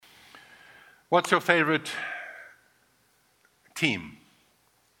What's your favorite team?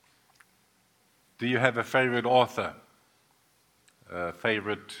 Do you have a favorite author, a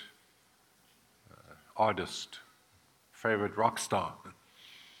favorite artist, favorite rock star?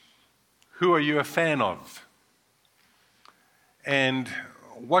 Who are you a fan of? And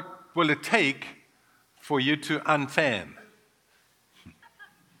what will it take for you to unfan?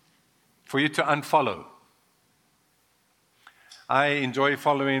 For you to unfollow? I enjoy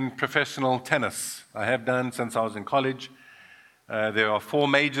following professional tennis. I have done since I was in college. There are 4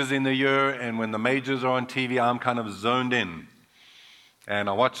 majors in the year, and when the majors are on TV, I'm kind of zoned in. And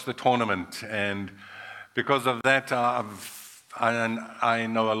I watch the tournament, and because of that, I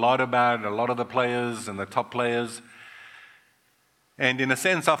know a lot about a lot of the players and the top players. And in a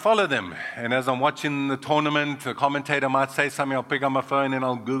sense, I follow them. And as I'm watching the tournament, the commentator might say something, I'll pick up my phone and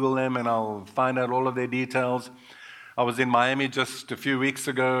I'll Google them and I'll find out all of their details. I was in Miami just a few weeks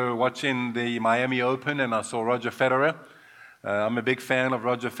ago watching the Miami Open, and I saw Roger Federer. I'm a big fan of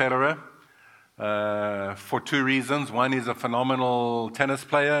Roger Federer for 2 reasons. One, he's a phenomenal tennis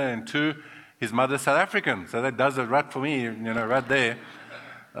player, and 2, his mother's South African. So that does it right for me, right there.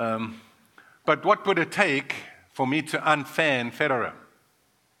 But what would it take for me to unfan Federer?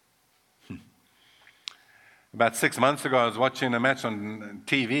 About 6 months ago, I was watching a match on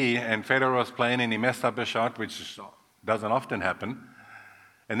TV, and Federer was playing, and he messed up a shot, which doesn't often happen.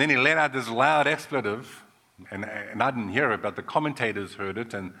 And then he let out this loud expletive, and I didn't hear it, but the commentators heard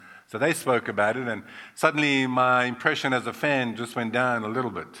it, and so they spoke about it, and suddenly my impression as a fan just went down a little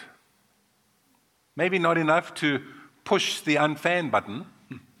bit. Maybe not enough to push the unfan button.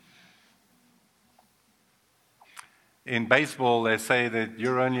 In baseball, they say that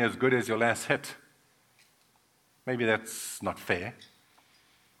you're only as good as your last hit. Maybe that's not fair.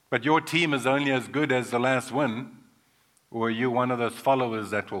 But your team is only as good as the last win, or are you one of those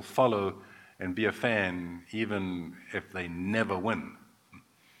followers that will follow and be a fan even if they never win?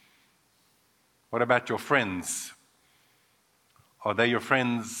 What about your friends? Are they your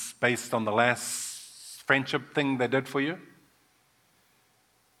friends based on the last friendship thing they did for you?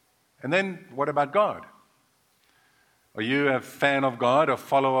 And then what about God? Are you a fan of God, a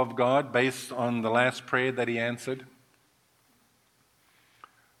follower of God, based on the last prayer that He answered?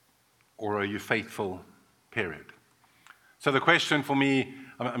 Or are you faithful, period? So the question for me,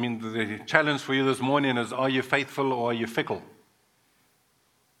 the challenge for you this morning is, are you faithful or are you fickle?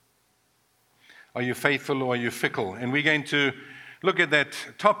 Are you faithful or are you fickle? And we're going to look at that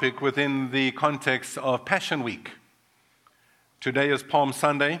topic within the context of Passion Week. Today is Palm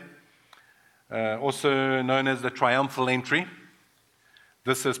Sunday, also known as the Triumphal Entry.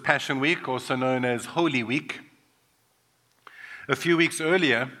 This is Passion Week, also known as Holy Week. A few weeks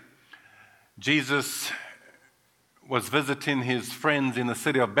earlier, Jesus was visiting his friends in the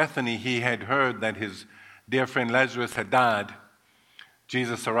city of Bethany. He had heard that his dear friend Lazarus had died.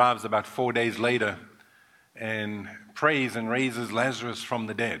 Jesus arrives about 4 days later and prays and raises Lazarus from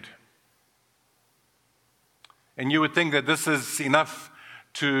the dead. And you would think that this is enough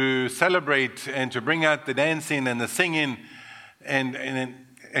to celebrate and to bring out the dancing and the singing and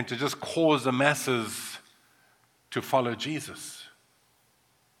to just cause the masses to follow Jesus.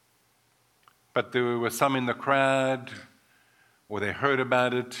 But there were some in the crowd, or they heard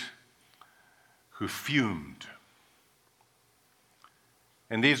about it, who fumed.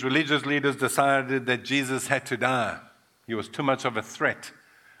 And these religious leaders decided that Jesus had to die. He was too much of a threat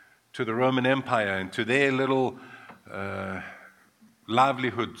to the Roman Empire and to their little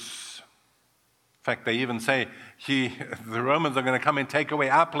livelihoods. In fact, they even say, the Romans are going to come and take away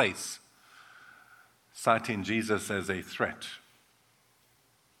our place, citing Jesus as a threat.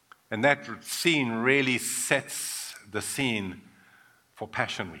 And that scene really sets the scene for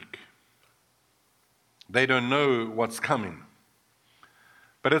Passion Week. They don't know what's coming.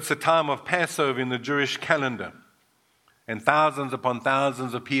 But it's a time of Passover in the Jewish calendar. And thousands upon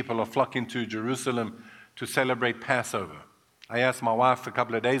thousands of people are flocking to Jerusalem to celebrate Passover. I asked my wife a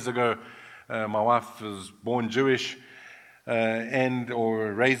couple of days ago, my wife was born Jewish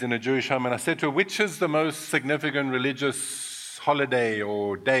or raised in a Jewish home, and I said to her, which is the most significant religious holiday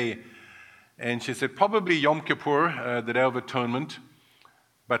or day? And she said, probably Yom Kippur, the Day of Atonement,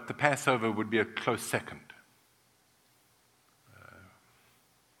 but the Passover would be a close second.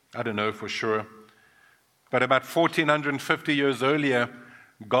 I don't know for sure. But about 1450 years earlier,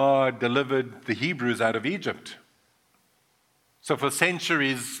 God delivered the Hebrews out of Egypt. So for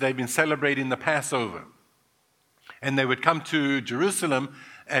centuries, they've been celebrating the Passover. And they would come to Jerusalem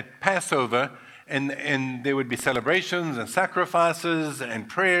at Passover, and there would be celebrations and sacrifices and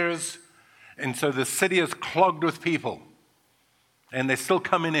prayers. And so the city is clogged with people. And they're still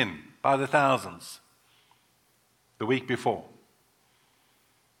coming in. by the thousands the week before.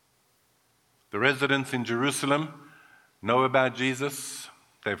 The residents in Jerusalem know about Jesus.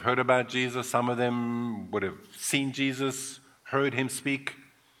 They've heard about Jesus. Some of them would have seen Jesus, heard him speak.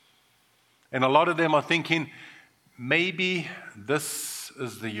 And a lot of them are thinking, maybe this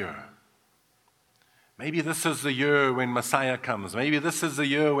is the year. Maybe this is the year when Messiah comes. Maybe this is the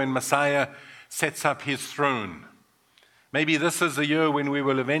year when Messiah sets up his throne. Maybe this is the year when we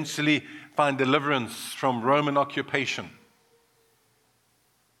will eventually find deliverance from Roman occupation.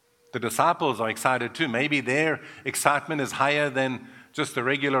 The disciples are excited too. Maybe their excitement is higher than just the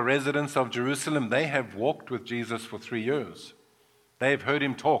regular residents of Jerusalem. They have walked with Jesus for 3 years. They have heard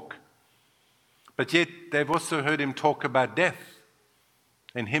him talk. But yet they've also heard him talk about death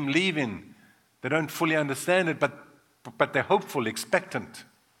and him leaving. They don't fully understand it, but they're hopeful, expectant.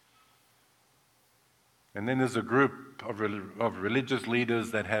 And then there's a group of religious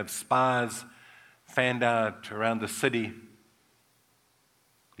leaders that have spies fanned out around the city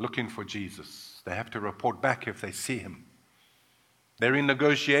looking for Jesus. They have to report back if they see him. They're in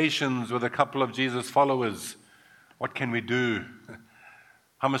negotiations with a couple of Jesus' followers. What can we do?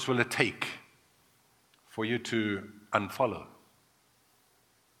 How much will it take for you to unfollow?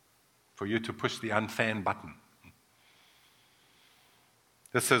 For you to push the unfan button?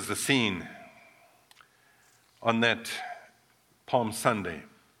 This is the scene on that Palm Sunday.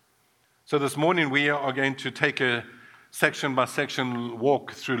 So this morning we are going to take a section by section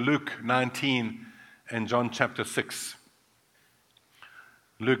walk through Luke 19 and John chapter 6.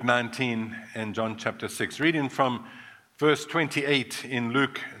 Luke 19 and John chapter 6. Reading from verse 28 in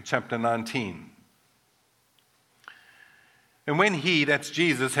Luke chapter 19. And when he, that's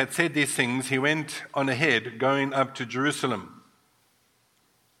Jesus, had said these things, he went on ahead, going up to Jerusalem.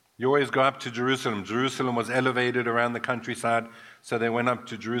 You always go up to Jerusalem. Jerusalem was elevated around the countryside, so they went up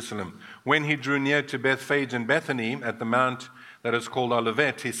to Jerusalem. When he drew near to Bethphage and Bethany, at the mount that is called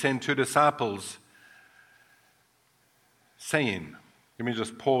Olivet, he sent 2 disciples, saying, let me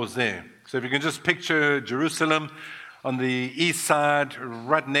just pause there. So if you can just picture Jerusalem on the east side,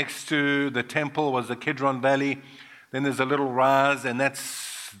 right next to the temple was the Kidron Valley. Then there's a little rise, and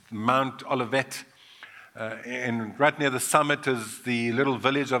that's Mount Olivet. And right near the summit is the little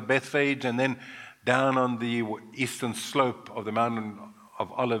village of Bethphage, and then down on the eastern slope of the Mountain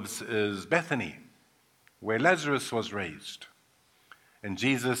of Olives is Bethany, where Lazarus was raised. And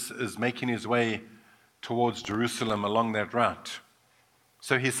Jesus is making his way towards Jerusalem along that route.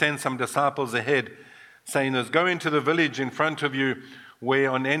 So he sends some disciples ahead, saying, go into the village in front of you,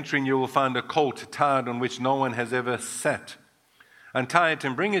 where on entering you will find a colt tied on which no one has ever sat. Untie it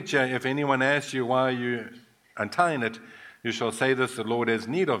and bring it here. If anyone asks you why you untying it, you shall say this, the Lord has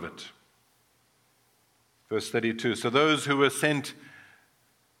need of it. Verse 32, so those who were sent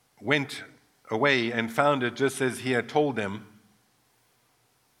went away and found it just as he had told them.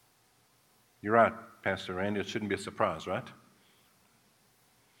 You're right, Pastor Randy, it shouldn't be a surprise, right?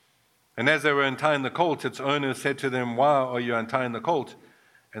 And as they were untying the colt, its owner said to them, why are you untying the colt?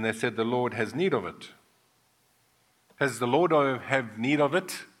 And they said, the Lord has need of it. Does the Lord have need of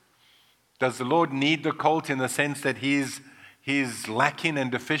it? Does the Lord need the colt in the sense that he's lacking and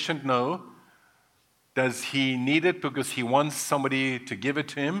deficient? No. Does he need it because he wants somebody to give it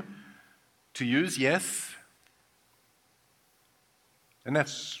to him to use? Yes. And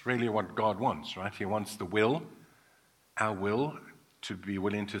that's really what God wants, right? He wants the will, our will, to be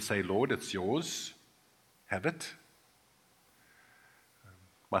willing to say, Lord, it's yours. Have it.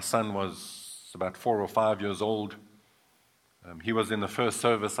 My son was about 4 or 5 years old. He was in the first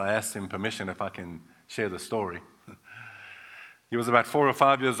service. I asked him permission if I can share the story. He was about 4 or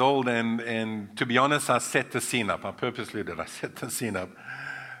 5 years old, and to be honest, I set the scene up. I purposely did. I set the scene up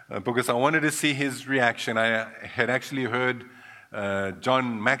because I wanted to see his reaction. I had actually heard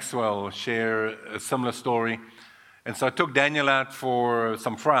John Maxwell share a similar story. And so I took Daniel out for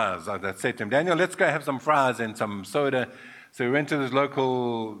some fries. I said to him, Daniel, let's go have some fries and some soda. So we went to this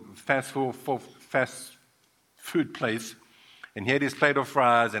local fast food place, and he had his plate of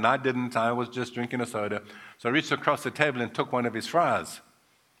fries, and I didn't. I was just drinking a soda. So I reached across the table and took one of his fries.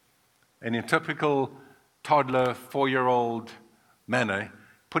 And in typical toddler, 4-year-old manner,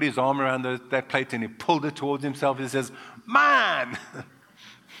 put his arm around that plate and he pulled it towards himself. He says, "Man!"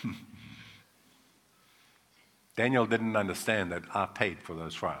 Daniel didn't understand that I paid for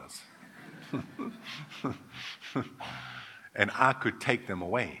those fries. And I could take them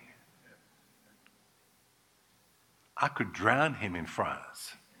away. I could drown him in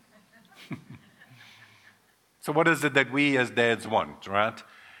fries. So what is it that we as dads want, right?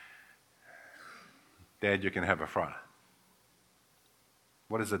 Dad, you can have a fry.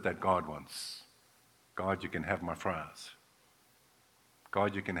 What is it that God wants? God, you can have my fries.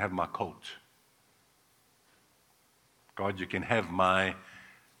 God, you can have my coat. God, you can have my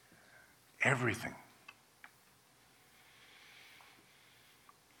everything.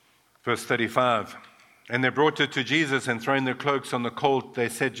 Verse 35, and they brought it to Jesus, and throwing their cloaks on the colt, they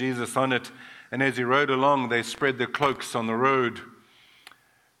set Jesus on it. And as he rode along, they spread their cloaks on the road.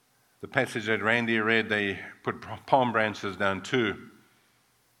 The passage that Randy read, they put palm branches down too.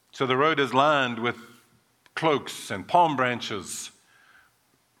 So the road is lined with cloaks and palm branches.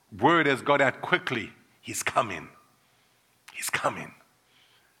 Word has got out quickly. He's coming. He's coming.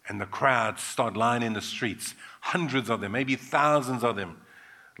 And the crowds start lining the streets. Hundreds of them, maybe thousands of them,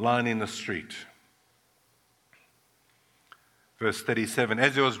 lining the street. Verse 37,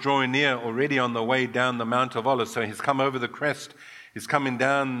 as he was drawing near, already on the way down the Mount of Olives, so he's come over the crest, he's coming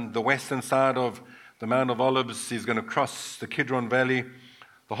down the western side of the Mount of Olives, he's going to cross the Kidron Valley.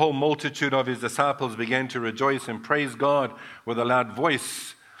 The whole multitude of his disciples began to rejoice and praise God with a loud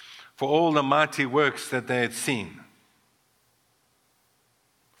voice for all the mighty works that they had seen.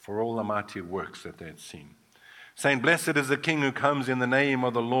 For all the mighty works that they had seen. Saying, blessed is the King who comes in the name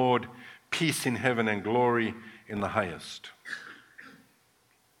of the Lord, peace in heaven and glory in the highest.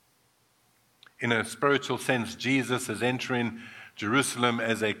 In a spiritual sense, Jesus is entering Jerusalem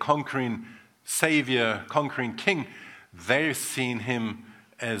as a conquering Savior, conquering King. They're seeing him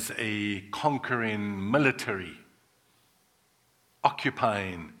as a conquering military,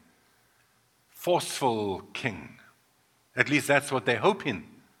 occupying, forceful King. At least that's what they're hoping.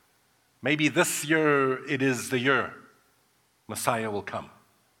 Maybe this year it is the year Messiah will come.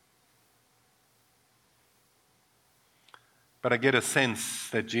 But I get a sense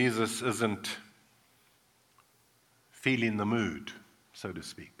that Jesus isn't feeling the mood, so to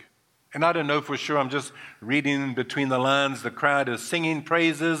speak. And I don't know for sure, I'm just reading between the lines. The crowd is singing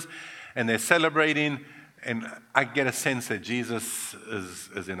praises and they're celebrating, and I get a sense that Jesus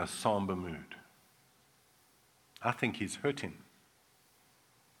is in a somber mood. I think he's hurting.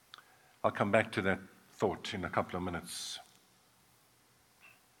 I'll come back to that thought in a couple of minutes.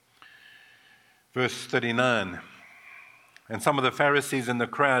 Verse 39, and some of the Pharisees in the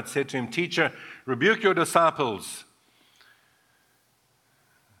crowd said to him, Teacher, rebuke your disciples.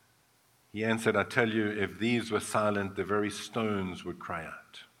 He answered, I tell you, if these were silent, the very stones would cry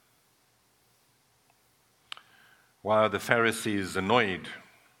out. Why are the Pharisees annoyed?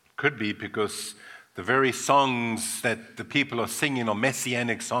 Could be because the very songs that the people are singing are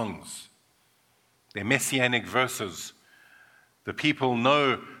messianic songs. They're messianic verses. The people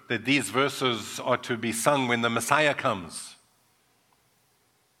know that these verses are to be sung when the Messiah comes.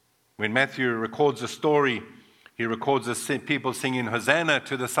 When Matthew records a story, he records the people singing Hosanna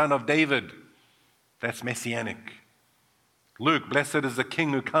to the Son of David. That's messianic. Luke, blessed is the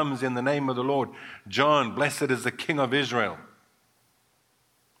King who comes in the name of the Lord. John, blessed is the King of Israel.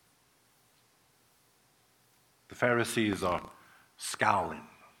 The Pharisees are scowling.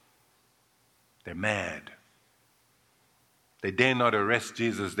 They're mad. They dare not arrest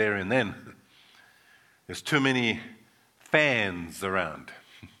Jesus there and then. There's too many fans around.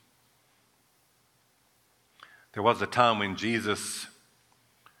 There was a time when Jesus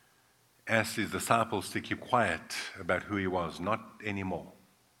asked his disciples to keep quiet about who he was. Not anymore.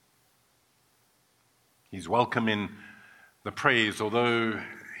 He's welcoming the praise, although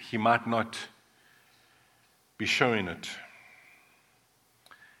he might not be showing it.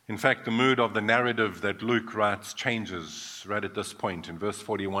 In fact, the mood of the narrative that Luke writes changes right at this point in verse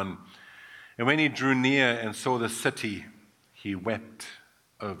 41. And when he drew near and saw the city, he wept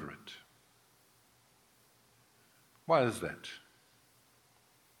over it. Why is that?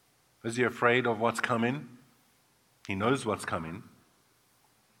 Is he afraid of what's coming? He knows what's coming.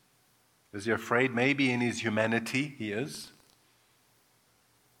 Is he afraid? Maybe in his humanity he is.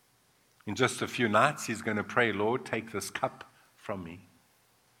 In just a few nights he's going to pray, Lord, take this cup from me.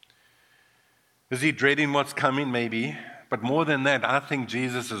 Is he dreading what's coming? Maybe. But more than that, I think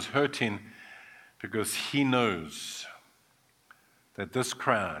Jesus is hurting because he knows that this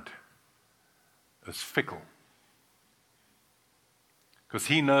crowd is fickle. Because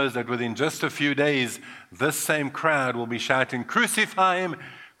he knows that within just a few days, this same crowd will be shouting, crucify him,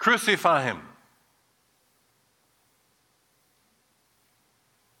 crucify him.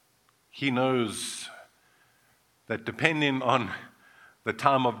 He knows that depending on the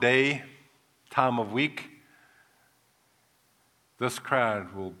time of day, time of week, this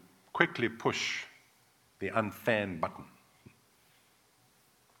crowd will quickly push the unfan button.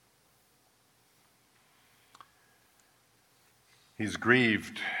 He's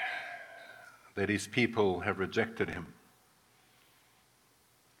grieved that his people have rejected him.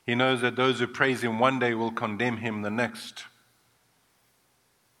 He knows that those who praise him one day will condemn him the next.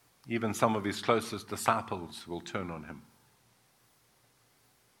 Even some of his closest disciples will turn on him.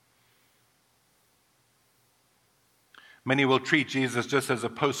 Many will treat Jesus just as a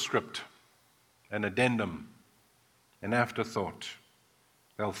postscript, an addendum, an afterthought.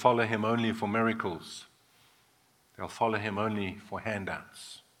 They'll follow him only for miracles. They'll follow him only for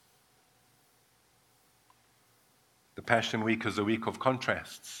handouts. The Passion Week is a week of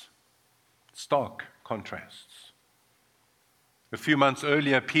contrasts, stark contrasts. A few months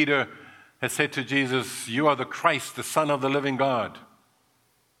earlier, Peter has said to Jesus, "You are the Christ, the Son of the living God."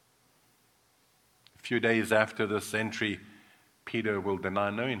 A few days after this entry, Peter will deny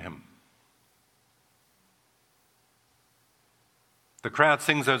knowing him. The crowd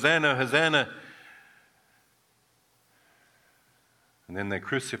sings, "Hosanna, Hosanna," and then they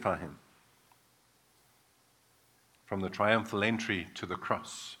crucify him. From the triumphal entry to the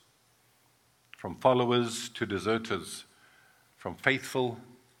cross, from followers to deserters, from faithful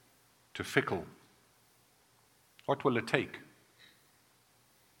to fickle. What will it take?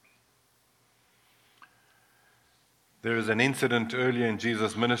 There is an incident earlier in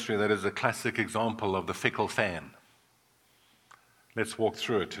Jesus' ministry that is a classic example of the fickle fan. Let's walk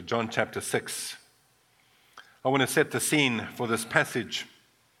through it. John chapter 6. I want to set the scene for this passage.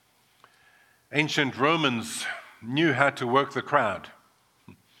 Ancient Romans knew how to work the crowd.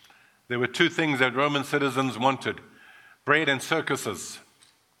 There were two things that Roman citizens wanted: bread and circuses.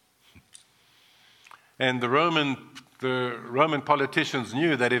 And the Roman politicians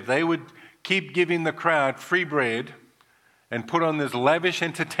knew that if they would keep giving the crowd free bread and put on this lavish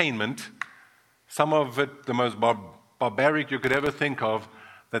entertainment, some of it the most barbaric you could ever think of,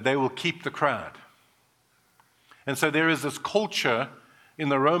 that they will keep the crowd. And so there is this culture in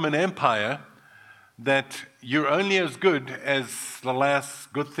the Roman Empire that you're only as good as the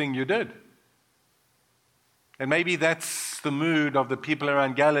last good thing you did. And maybe that's the mood of the people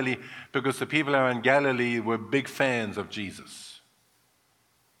around Galilee, because the people around Galilee were big fans of Jesus,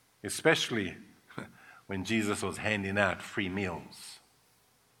 especially when Jesus was handing out free meals.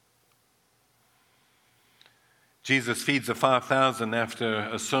 Jesus feeds the 5,000 after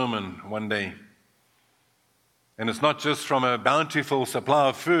a sermon one day. And it's not just from a bountiful supply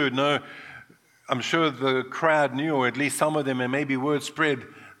of food. No, I'm sure the crowd knew, or at least some of them, and maybe word spread,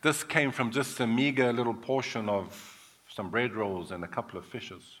 this came from just a meager little portion of some bread rolls and a couple of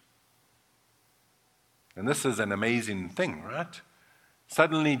fishes. And this is an amazing thing, right?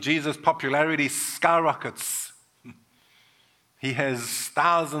 Suddenly, Jesus' popularity skyrockets. He has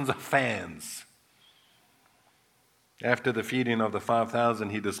thousands of fans. After the feeding of the 5,000,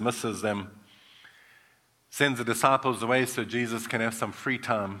 he dismisses them, sends the disciples away so Jesus can have some free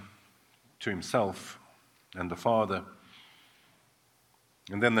time to himself and the Father.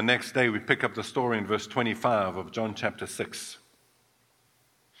 And then the next day we pick up the story in verse 25 of John chapter 6.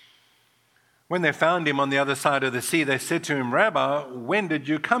 When they found him on the other side of the sea, they said to him, "Rabbi, when did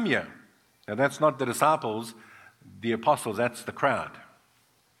you come here?" Now that's not the disciples, the apostles, that's the crowd.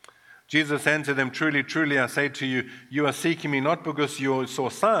 Jesus answered them, "Truly, truly, I say to you, you are seeking me not because you saw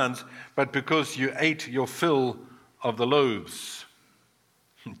signs, but because you ate your fill of the loaves."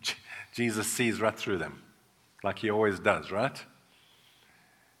 Jesus sees right through them, like he always does, right?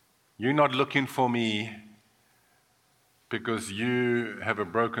 You're not looking for me because you have a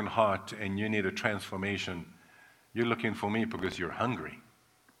broken heart and you need a transformation. You're looking for me because you're hungry.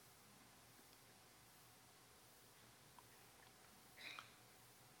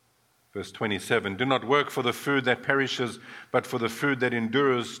 Verse 27, "Do not work for the food that perishes, but for the food that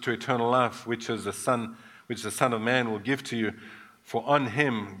endures to eternal life, which the Son of Man will give to you. For on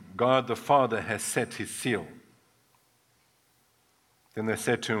him God the Father has set his seal." Then they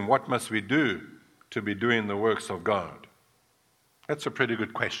said to him, "What must we do to be doing the works of God?" That's a pretty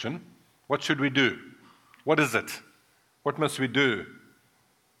good question. What should we do? What is it? What must we do?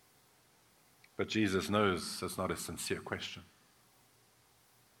 But Jesus knows that's not a sincere question.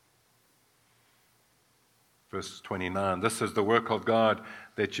 Verse 29, "This is the work of God,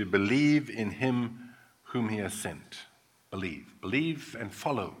 that you believe in him whom he has sent." Believe and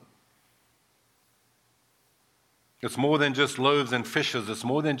follow. It's more than just loaves and fishes. It's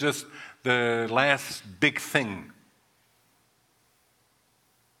more than just the last big thing.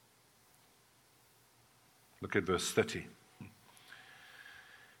 Look at verse 30.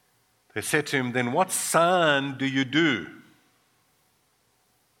 They said to him, "Then what sign do you do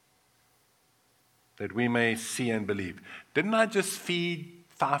that we may see and believe?" Didn't I just feed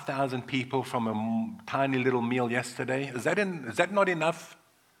 5,000 people from a tiny little meal yesterday? Is that not enough?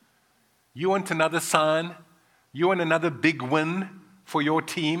 You want another sign? You want another big win for your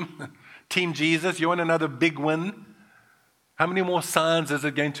team? Team Jesus, you want another big win? How many more signs is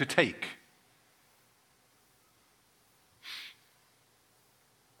it going to take?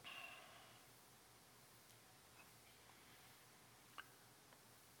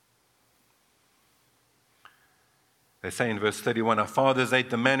 They say in verse 31, our fathers ate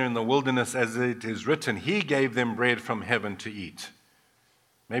the manna in the wilderness, as it is written, he gave them bread from heaven to eat.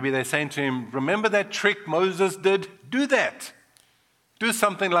 Maybe they're saying to him, remember that trick Moses did? Do that. Do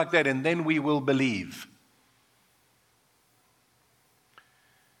something like that, and then we will believe.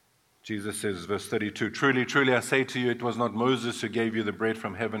 Jesus says, verse 32, truly, truly, I say to you, it was not Moses who gave you the bread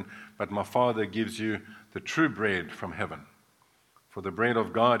from heaven, but my Father gives you the true bread from heaven. For the bread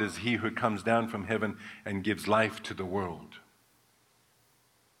of God is he who comes down from heaven and gives life to the world.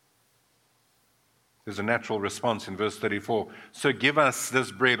 There's a natural response in verse 34. So give us this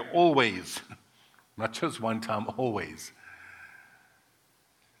bread always, not just one time, always.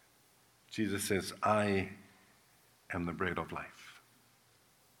 Jesus says, I am the bread of life.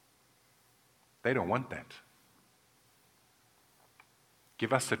 They don't want that.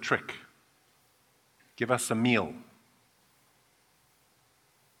 Give us a trick. Give us a meal.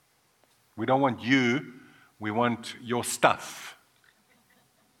 We don't want you, we want your stuff.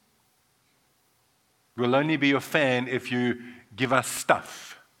 We'll only be your fan if you give us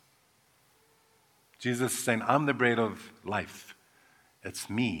stuff. Jesus is saying, I'm the bread of life. It's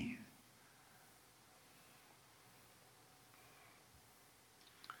me.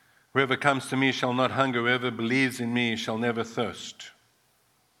 Whoever comes to me shall not hunger. Whoever believes in me shall never thirst.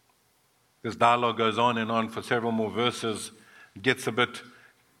 This dialogue goes on and on for several more verses. It gets a bit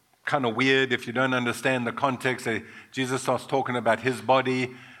kind of weird if you don't understand the context. Jesus starts talking about his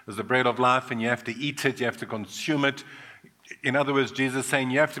body as the bread of life, and you have to eat it, you have to consume it. In other words, Jesus is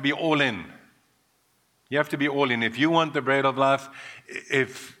saying you have to be all in. You have to be all in. If you want the bread of life,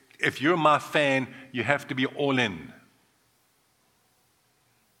 if you're my fan, you have to be all in.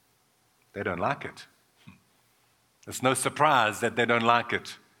 They don't like it. It's no surprise that they don't like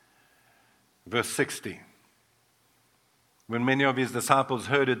it. Verse 60. When many of his disciples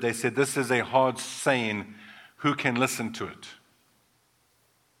heard it, they said, this is a hard saying. Who can listen to it?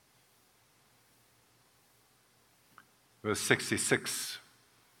 Verse 66.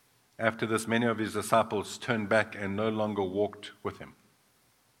 After this, many of his disciples turned back and no longer walked with him.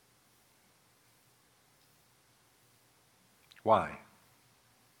 Why?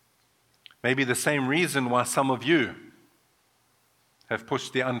 Maybe the same reason why some of you have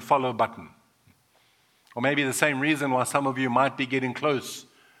pushed the unfollow button. Or maybe the same reason why some of you might be getting close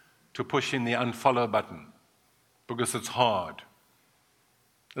to pushing the unfollow button. Because it's hard.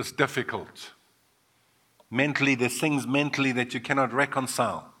 It's difficult. Mentally, there's things mentally that you cannot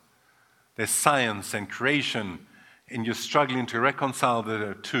reconcile. There's science and creation, and you're struggling to reconcile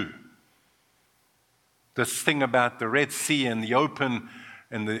the two. This thing about the Red Sea and the open,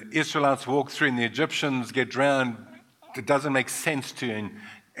 and the Israelites walk through and the Egyptians get drowned, it doesn't make sense to you,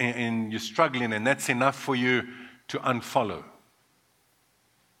 and you're struggling, and that's enough for you to unfollow.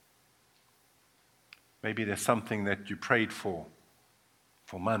 Maybe there's something that you prayed for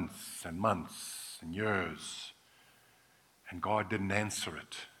months and months and years, and God didn't answer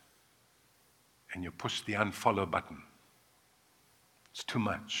it, and you push the unfollow button. It's too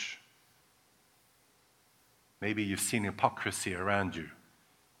much. Maybe you've seen hypocrisy around you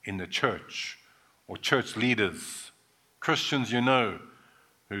in the church, or church leaders, Christians you know,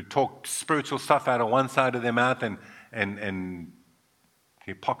 who talk spiritual stuff out of one side of their mouth and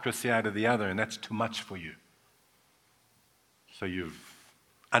hypocrisy out of the other, and that's too much for you. So you've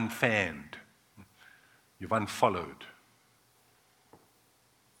unfanned, you've unfollowed.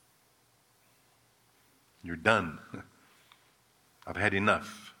 You're done. I've had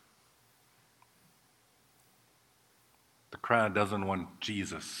enough. The crowd doesn't want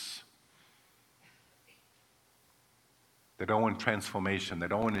Jesus. They don't want transformation. They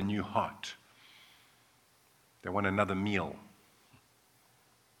don't want a new heart. They want another meal.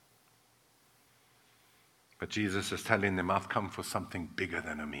 But Jesus is telling them, I've come for something bigger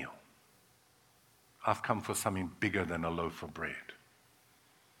than a meal. I've come for something bigger than a loaf of bread.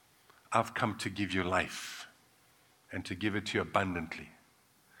 I've come to give you life and to give it to you abundantly.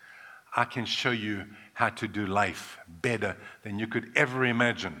 I can show you how to do life better than you could ever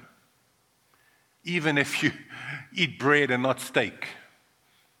imagine. Even if you eat bread and not steak.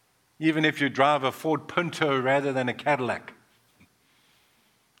 Even if you drive a Ford Punto rather than a Cadillac.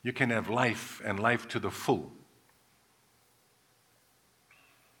 You can have life and life to the full.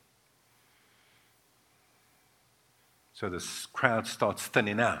 So this crowd starts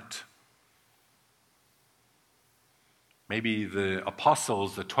thinning out. Maybe the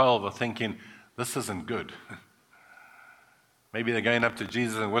apostles, the 12, are thinking, this isn't good. Maybe they're going up to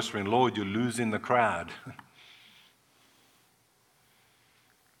Jesus and whispering, Lord, you're losing the crowd.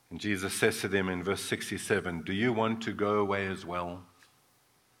 And Jesus says to them in verse 67, do you want to go away as well?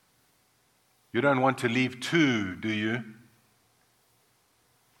 You don't want to leave too, do you?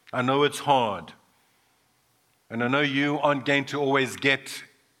 I know it's hard. And I know you aren't going to always get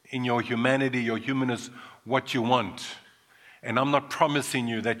in your humanity, your humanness, what you want. And I'm not promising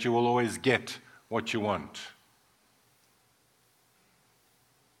you that you will always get what you want.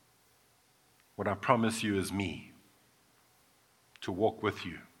 What I promise you is me, to walk with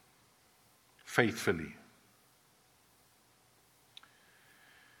you faithfully.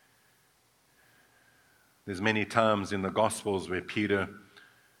 There's many times in the Gospels where Peter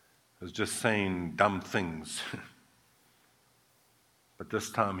is just saying dumb things. But this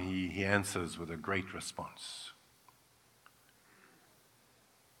time he answers with a great response.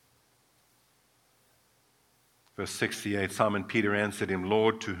 Verse 68, Simon Peter answered him,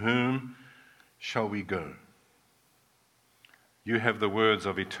 Lord, to whom shall we go? You have the words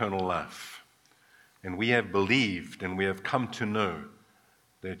of eternal life, and we have believed and we have come to know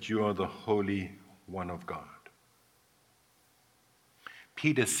that you are the Holy One of God.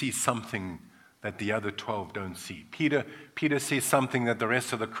 Peter sees something that the other 12 don't see. Peter sees something that the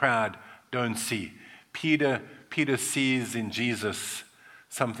rest of the crowd don't see. Peter sees in Jesus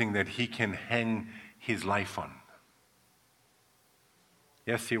something that he can hang his life on.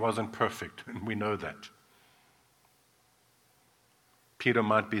 Yes, he wasn't perfect, and we know that. Peter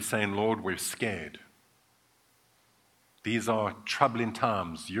might be saying, Lord, we're scared. These are troubling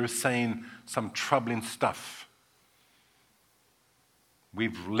times. You're saying some troubling stuff.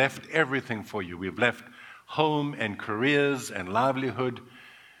 We've left everything for you. We've left home and careers and livelihood,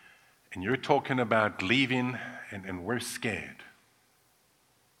 and you're talking about leaving, and we're scared.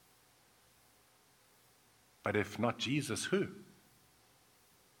 But if not Jesus, who?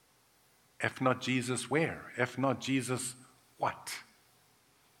 If not Jesus, where? If not Jesus, what?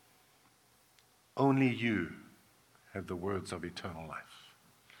 Only you have the words of eternal life.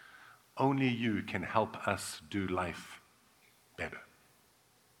 Only you can help us do life better.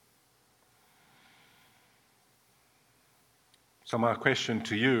 So my question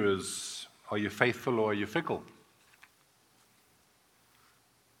to you is, are you faithful or are you fickle?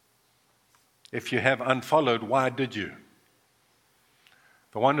 If you have unfollowed, why did you?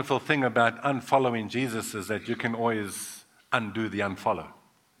 The wonderful thing about unfollowing Jesus is that you can always undo the unfollow.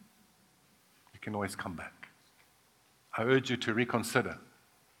 You can always come back. I urge you to reconsider.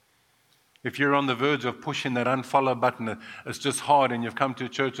 If you're on the verge of pushing that unfollow button, it's just hard, and you've come to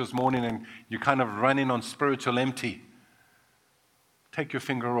church this morning and you're kind of running on spiritual empty, take your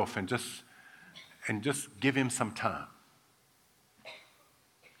finger off and just give him some time.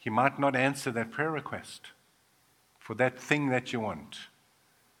 He might not answer that prayer request for that thing that you want.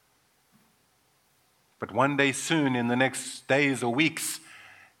 But one day soon, in the next days or weeks,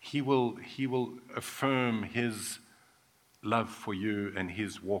 he will affirm his love for you and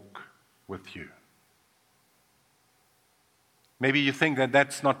his walk with you. Maybe you think that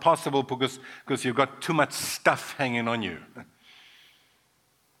that's not possible because you've got too much stuff hanging on you.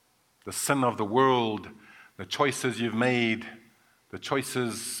 The sin of the world, the choices you've made, the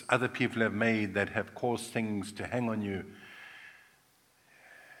choices other people have made that have caused things to hang on you.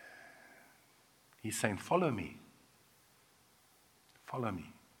 He's saying, follow me. Follow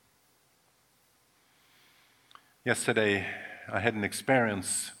me. Yesterday, I had an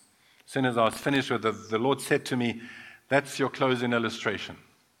experience. As soon as I was finished with it, the Lord said to me, that's your closing illustration.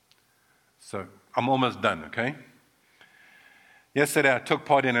 So I'm almost done, okay? Yesterday, I took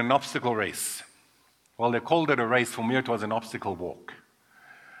part in an obstacle race. Well, they called it a race. For me, it was an obstacle walk.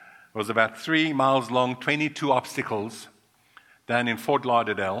 It was about 3 miles long, 22 obstacles down in Fort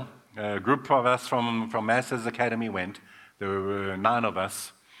Lauderdale. A group of us from Masters Academy went. There were 9 of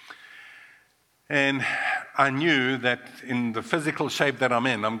us. And I knew that in the physical shape that I'm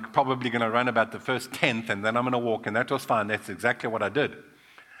in, I'm probably going to run about the first 10th, and then I'm going to walk, and that was fine. That's exactly what I did.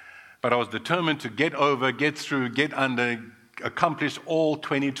 But I was determined to get over, get through, get under, accomplish all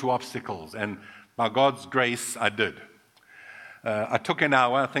 22 obstacles. And by God's grace, I did. I took an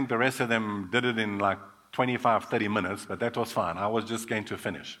hour. I think the rest of them did it in like 25, 30 minutes, but that was fine. I was just going to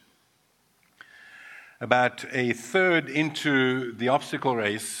finish. About a third into the obstacle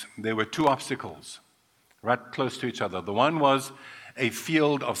race, there were 2 obstacles right close to each other. The one was a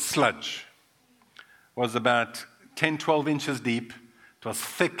field of sludge. It was about 10, 12 inches deep. It was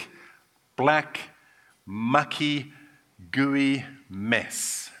thick, black, mucky, gooey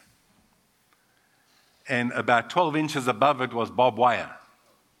mess. and about 12 inches above it was barbed wire.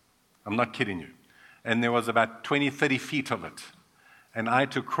 I'm not kidding you. And there was about 20, 30 feet of it. And I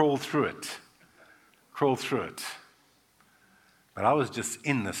had to crawl through it. But I was just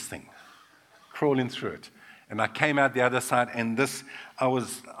in this thing, crawling through it. And I came out the other side, and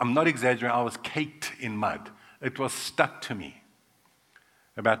I'm not exaggerating, I was caked in mud. It was stuck to me.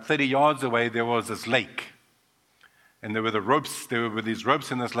 About 30 yards away, there was this lake. And there were these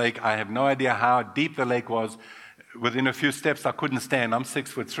ropes in this lake. I have no idea how deep the lake was. Within a few steps, I couldn't stand. I'm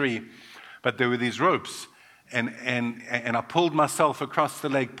 6'3", but there were these ropes. And I pulled myself across the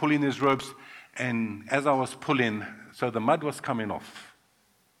lake, pulling these ropes. And as I was pulling, so the mud was coming off.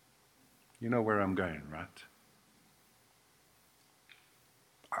 You know where I'm going, right?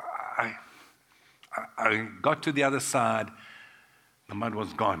 I got to the other side. The mud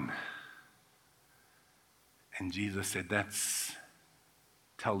was gone. And Jesus said,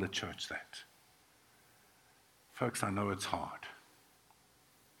 tell the church that. Folks, I know it's hard.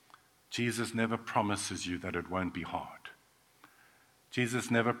 Jesus never promises you that it won't be hard.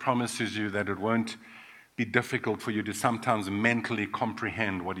 Jesus never promises you that it won't be difficult for you to sometimes mentally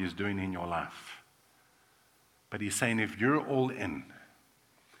comprehend what he's doing in your life. But he's saying, if you're all in,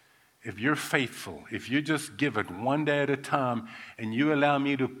 if you're faithful, if you just give it one day at a time and you allow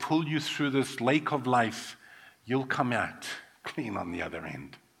me to pull you through this lake of life, you'll come out clean on the other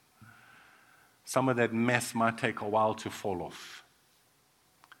end. Some of that mess might take a while to fall off.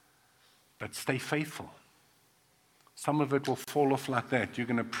 But stay faithful. Some of it will fall off like that. You're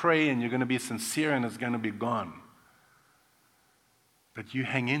going to pray and you're going to be sincere and it's going to be gone. But you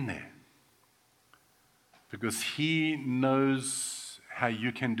hang in there. Because he knows how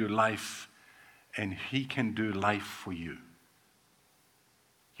you can do life and he can do life for you.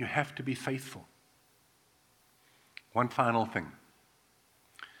 You have to be faithful. One final thing.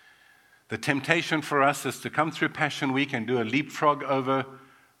 The temptation for us is to come through Passion Week and do a leapfrog over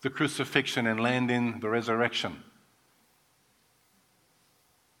the crucifixion and land in the resurrection.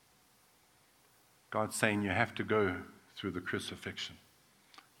 God's saying you have to go through the crucifixion.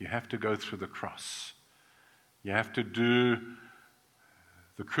 You have to go through the cross. You have to do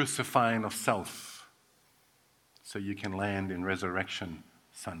the crucifying of self so you can land in Resurrection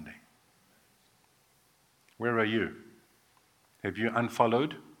Sunday. Where are you? Have you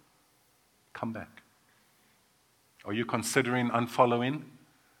unfollowed? Come back. Are you considering unfollowing?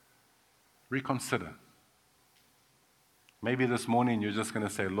 Reconsider. Maybe this morning you're just going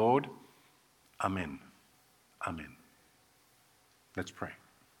to say, Lord, I'm in. I'm in. Let's pray.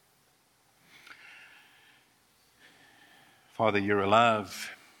 Father, you're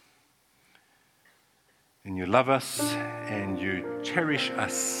alive, and you love us, and you cherish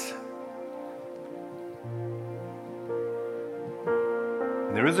us.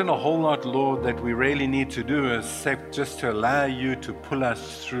 There isn't a whole lot, Lord, that we really need to do except just to allow you to pull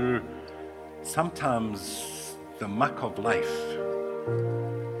us through sometimes the muck of life.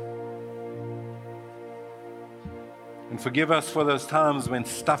 And forgive us for those times when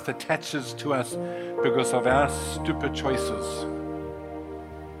stuff attaches to us because of our stupid choices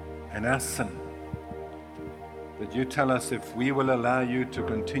and our sin. That you tell us if we will allow you to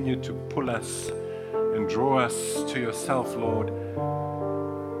continue to pull us and draw us to yourself, Lord,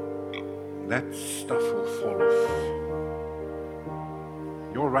 that stuff will fall off.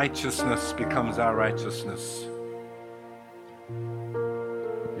 Your righteousness becomes our righteousness.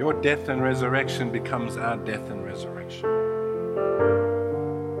 Your death and resurrection becomes our death and resurrection.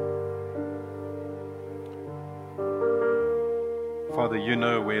 Father, you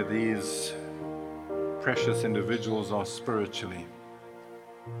know where these precious individuals are spiritually.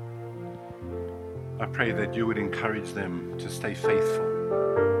 I pray that you would encourage them to stay faithful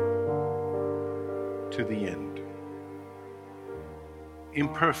to the end.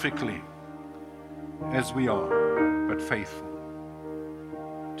 Imperfectly, as we are, but faithful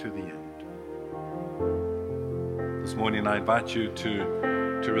to the end. This morning I invite you to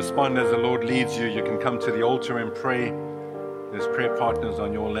respond as the Lord leads you. You can come to the altar and pray. There's prayer partners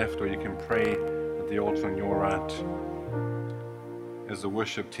on your left, or you can pray at the altar on your right. As the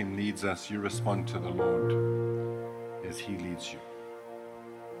worship team leads us, you respond to the Lord as he leads you.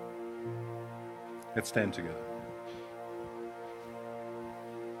 Let's stand together.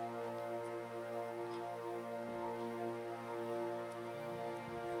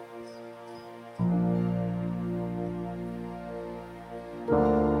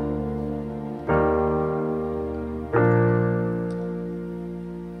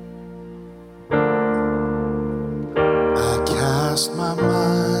 I cast my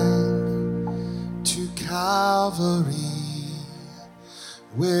mind to Calvary,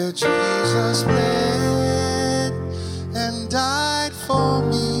 where Jesus bled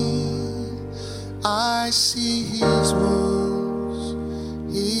I see his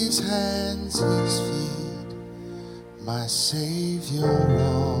wounds, his hands, his feet, my Savior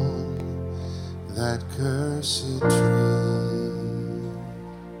on that cursed tree.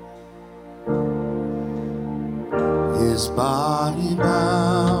 His body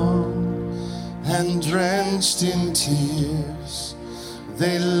bound and drenched in tears,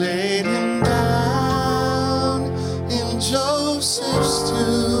 they laid him down in Joseph's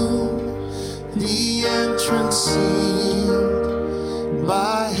tomb, the entrance sealed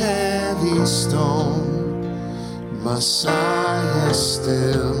by heavy stone, Messiah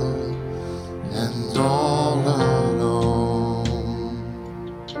still and all alone.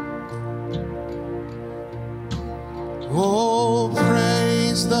 Oh,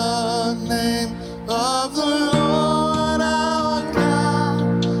 praise the name of the Lord our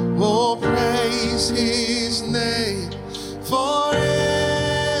God. Oh, praise his name forevermore.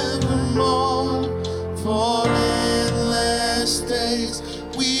 For endless days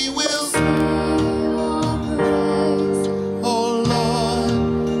we will sing your praise, oh Lord,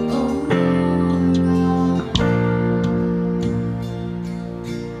 oh Lord.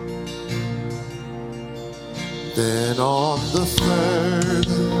 Then on the third,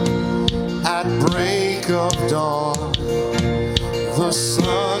 at break of dawn, the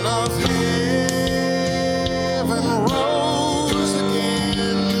Son of Heaven rose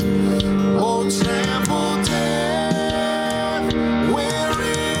again. Oh, tremble death, where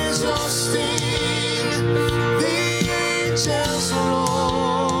is your sting? The angels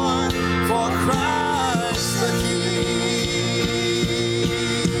roar for Christ the King.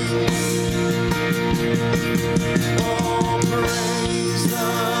 Oh, praise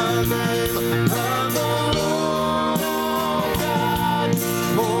the name of the Lord our God.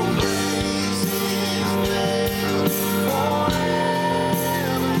 Oh, praise his name forevermore.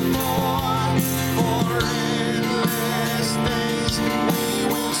 For endless days we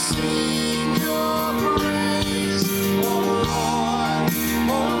will sing your praise, oh Lord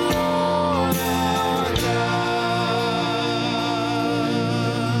our God.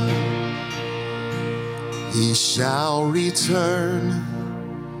 He shall return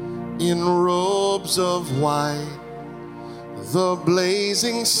in robes of white, the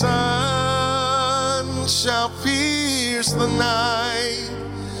blazing sun shall pierce the night,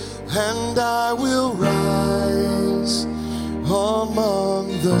 and I will rise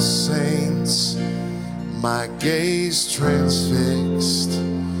among the saints, my gaze transfixed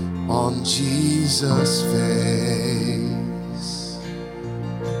on Jesus' face.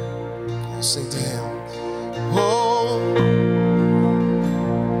 I'll sing to him. Oh,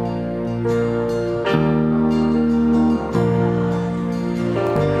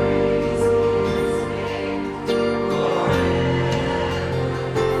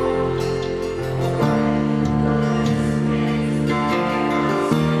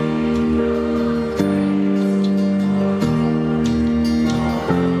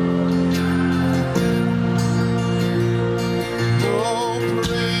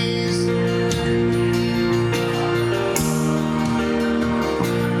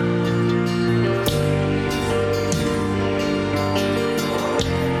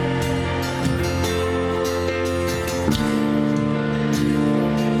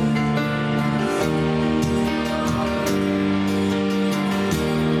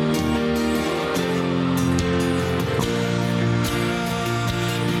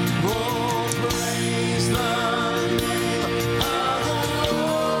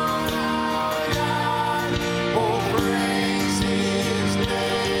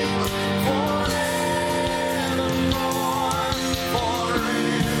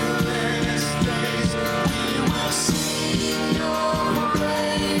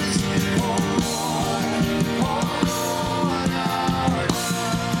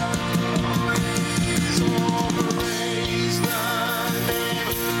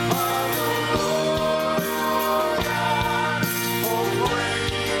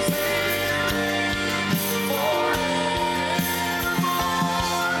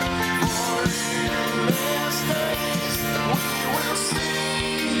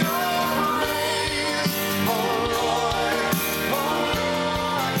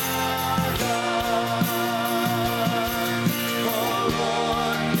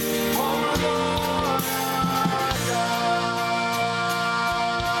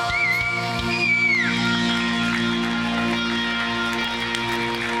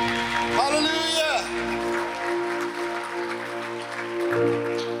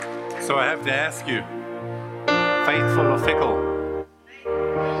 So I have to ask you, faithful or fickle?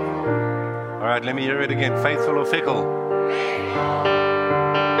 All right, let me hear it again. Faithful or fickle?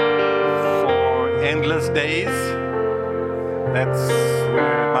 For endless days, that's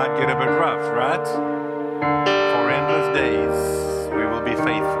where it might get a bit rough, right? For endless days, we will be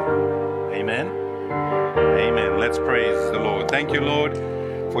faithful. Amen? Amen. Let's praise the Lord. Thank you, Lord,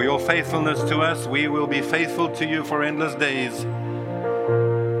 for your faithfulness to us. We will be faithful to you for endless days.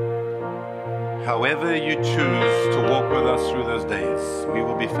 However you choose to walk with us through those days, we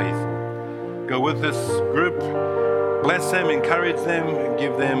will be faithful. Go with this group, bless them, encourage them, and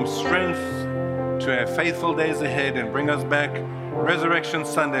give them strength to have faithful days ahead, and bring us back Resurrection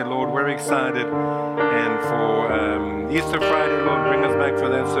Sunday, Lord. We're excited. And for Easter Friday, Lord, bring us back for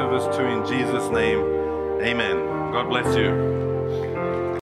that service too, in Jesus' name. Amen. God bless you.